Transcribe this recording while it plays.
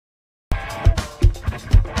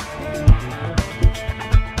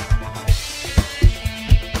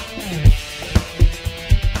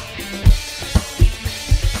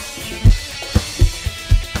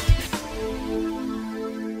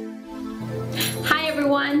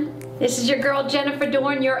everyone. This is your girl Jennifer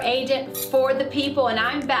Dorn, your agent for the people, and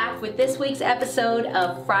I'm back with this week's episode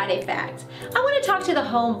of Friday Facts. I want to talk to the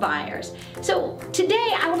home buyers. So today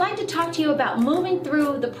I would like to talk to you about moving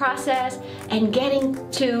through the process and getting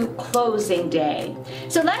to closing day.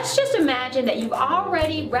 So let's just imagine that you've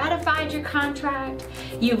already ratified your contract,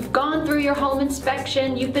 you've gone through your home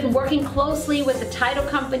inspection, you've been working closely with the title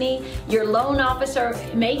company, your loan officer,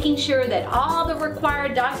 making sure that all the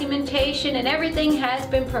required documentation and everything has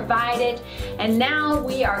been provided. And now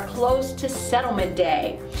we are close to settlement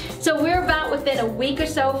day. So we're about within a week or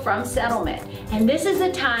so from settlement. And this is the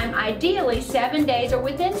time, ideally 7 days or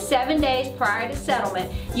within 7 days prior to settlement,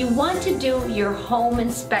 you want to do your home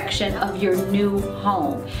inspection of your new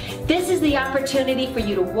home. This is the opportunity for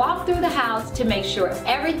you to walk through the house to make sure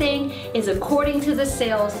everything is according to the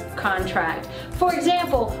sales contract. For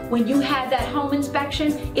example, when you had that home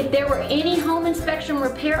inspection, if there were any home inspection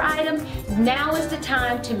repair items, now is the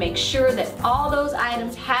time to make sure that all those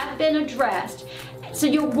items have been addressed. So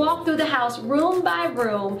you'll walk through the house room by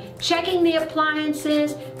room, checking the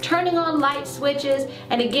appliances, turning on light switches,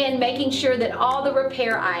 and again making sure that all the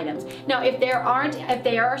repair items. Now if there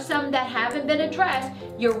are some that haven't been addressed,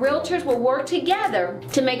 your realtors will work together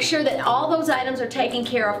to make sure that all those items are taken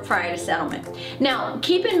care of prior to settlement. Now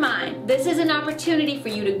keep in mind, this is an opportunity for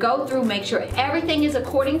you to go through, make sure everything is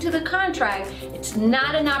according to the contract. It's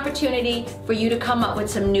not an opportunity for you to come up with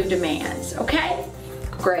some new demands, okay?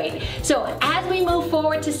 Great. So as we move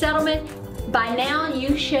forward to settlement, by now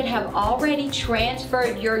you should have already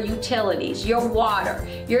transferred your utilities, your water,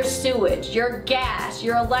 your sewage, your gas,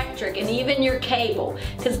 your electric, and even your cable.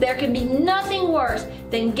 Because there can be nothing worse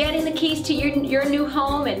than getting the keys to your new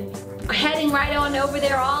home and heading right on over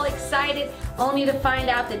there all excited, only to find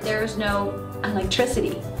out that there's no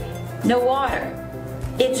electricity, no water.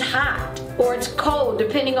 It's hot or it's cold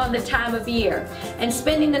depending on the time of year, and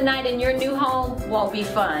spending the night in your new home won't be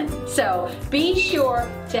fun. So be sure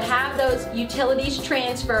to have those utilities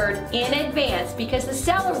transferred in advance, because the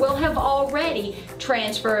seller will have already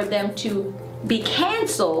transferred them to be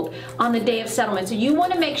canceled on the day of settlement. So you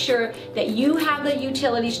want to make sure that you have the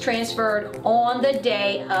utilities transferred on the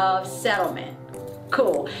day of settlement.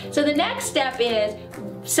 Cool. So the next step is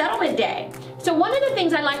settlement day. So one of the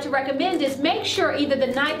things I like to recommend is make sure either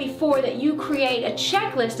the night before that you create a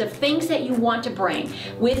checklist of things that you want to bring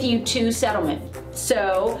with you to settlement.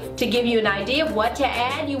 So to give you an idea of what to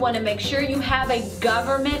add, you want to make sure you have a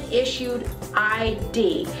government issued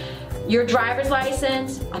ID. Your driver's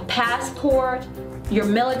license, a passport, your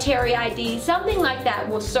military ID, something like that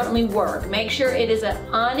will certainly work. Make sure it is an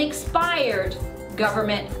unexpired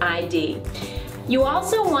government ID. You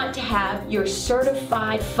also want to have your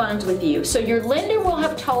certified funds with you. So your lender will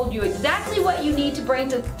have told you exactly what you need to bring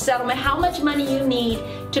to settlement, how much money you need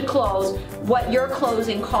to close, what your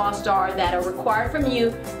closing costs are that are required from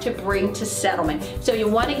you to bring to settlement. So you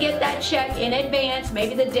want to get that check in advance,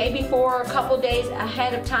 maybe the day before or a couple days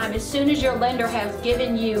ahead of time, as soon as your lender has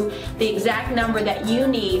given you the exact number that you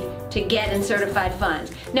need to get in certified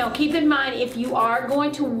funds. Now keep in mind, if you are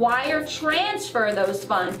going to wire transfer those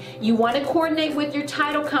funds, you want to coordinate with your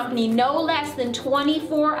title company no less than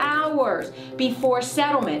 24 hours before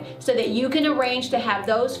settlement, so that you can arrange to have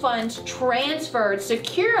those funds transferred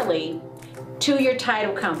securely to your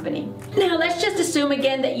title company. Now let's just assume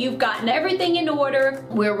again that you've gotten everything in order.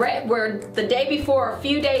 We're the day before, a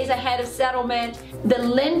few days ahead of settlement. The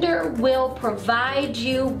lender will provide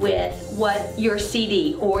you with what your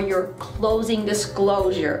CD or your closing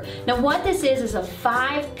disclosure. Now what this is a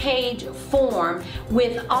 5-page form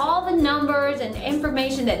with all the numbers and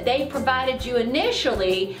information that they provided you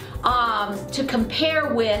initially to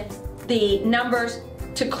compare with the numbers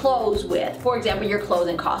to close with. For example, your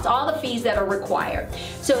closing costs, all the fees that are required.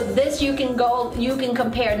 So this you can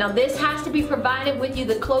compare. Now this has to be provided with you.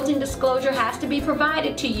 The closing disclosure has to be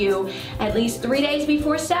provided to you at least 3 days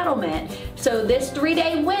before settlement. So this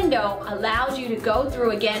 3-day window allows you to go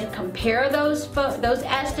through again, compare those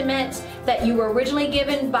estimates that you were originally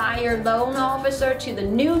given by your loan officer to the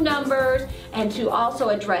new numbers, and to also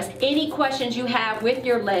address any questions you have with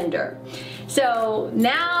your lender. So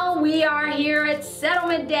now we are here at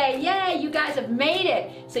settlement day. Yay, you guys have made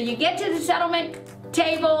it. So you get to the settlement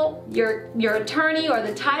table, your attorney or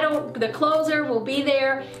the closer will be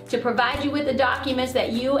there to provide you with the documents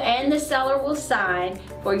that you and the seller will sign.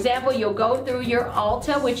 For example, you'll go through your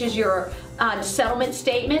ALTA, which is your settlement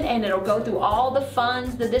statement, and it'll go through all the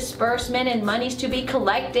funds, the disbursement, and monies to be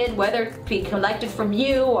collected, whether it be collected from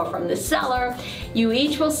you or from the seller. You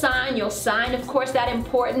each will sign. You'll sign, of course, that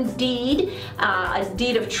important deed, a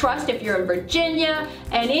deed of trust if you're in Virginia,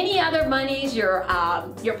 and any other monies, your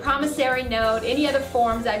promissory note, any other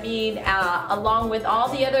forms, along with all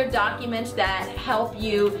the other documents that help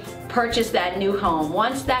you purchase that new home.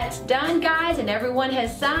 Once that's done, guys, and everyone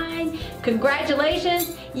has signed,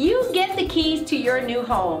 congratulations, you get the keys to your new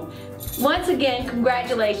home. Once again,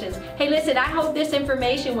 congratulations. Hey, listen, I hope this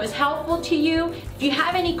information was helpful to you. If you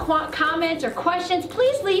have any comments or questions,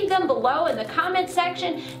 please leave them below in the comment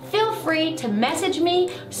section. Feel free to message me,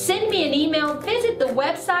 send me an email, visit the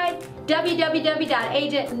website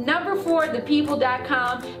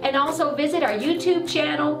www.agent4thepeople.com, and also visit our YouTube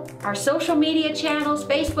channel, our social media channels,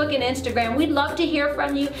 Facebook and Instagram. We'd love to hear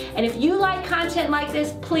from you, and if you like content like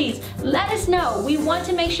this, please let us know. We want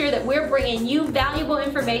to make sure that we're bringing you valuable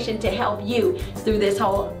information to help you through this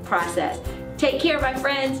whole process. Take care, my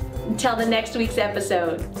friends, until the next week's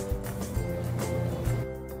episode.